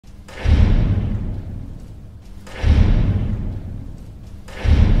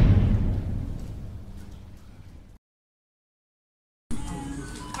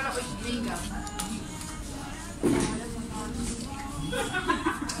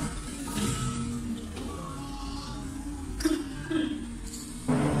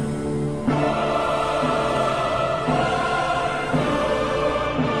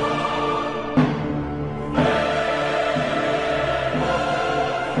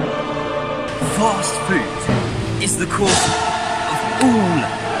Fast food is the cause of all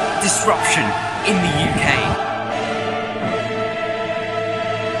disruption in the UK.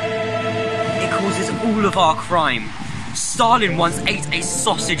 It causes all of our crime. Stalin once ate a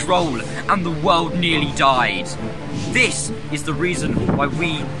sausage roll and the world nearly died. This is the reason why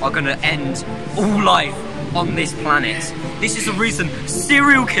we are going to end all life on this planet. This is the reason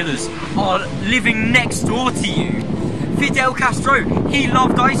serial killers are living next door to you. Fidel Castro, he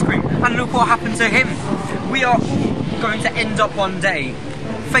loved ice cream, and look what happened to him. We are all going to end up one day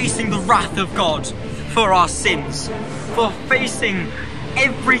facing the wrath of God for our sins, for facing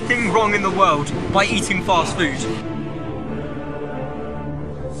everything wrong in the world by eating fast food.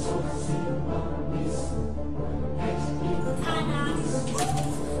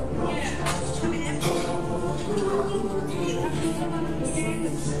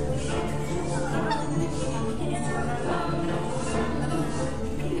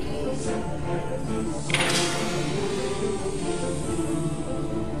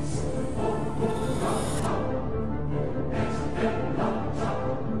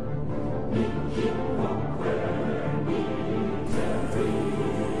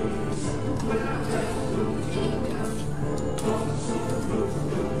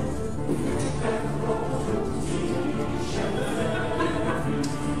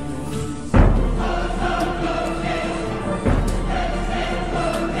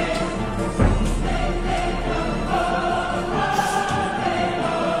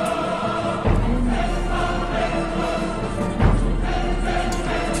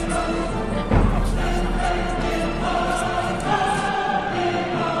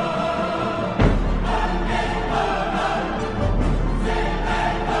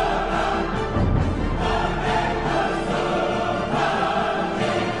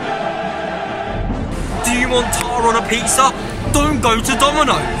 Do you want tar on a pizza? Don't go to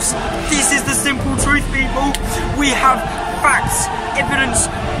Domino's. This is the simple truth, people. We have facts, evidence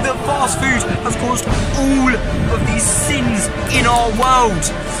that fast food has caused all of these sins in our world.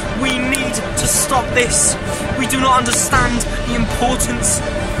 We need to stop this. We do not understand the importance.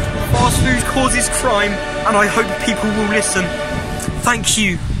 Fast food causes crime, and I hope people will listen. Thank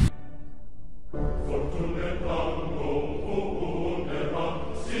you.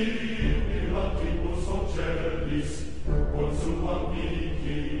 Consumam